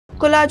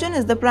Collagen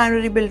is the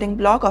primary building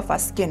block of our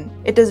skin.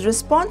 It is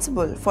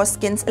responsible for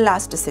skin's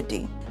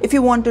elasticity. If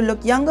you want to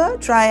look younger,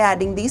 try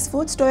adding these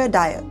foods to your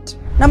diet.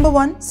 Number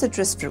 1.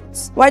 Citrus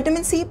fruits.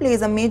 Vitamin C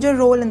plays a major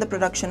role in the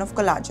production of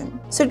collagen.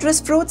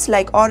 Citrus fruits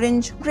like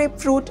orange,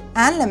 grapefruit,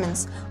 and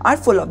lemons are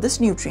full of this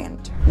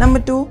nutrient. Number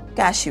 2.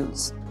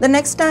 Cashews. The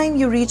next time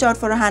you reach out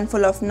for a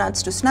handful of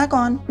nuts to snack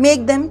on,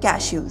 make them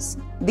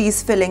cashews.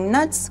 These filling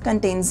nuts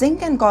contain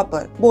zinc and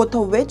copper, both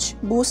of which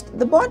boost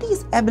the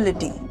body's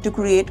ability to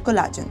create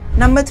collagen.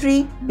 Number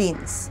 3.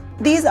 Beans.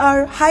 These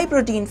are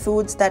high-protein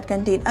foods that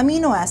contain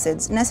amino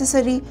acids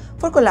necessary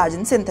for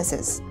collagen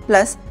synthesis.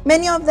 Plus,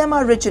 many of them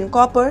are rich in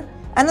copper,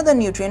 another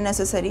nutrient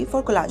necessary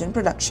for collagen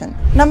production.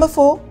 Number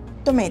 4.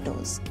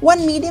 Tomatoes.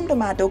 One medium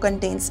tomato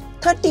contains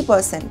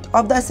 30%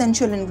 of the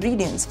essential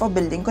ingredients for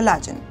building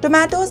collagen.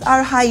 Tomatoes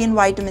are high in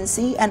vitamin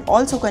C and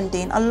also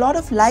contain a lot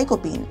of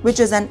lycopene, which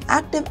is an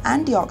active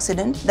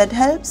antioxidant that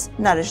helps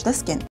nourish the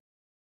skin.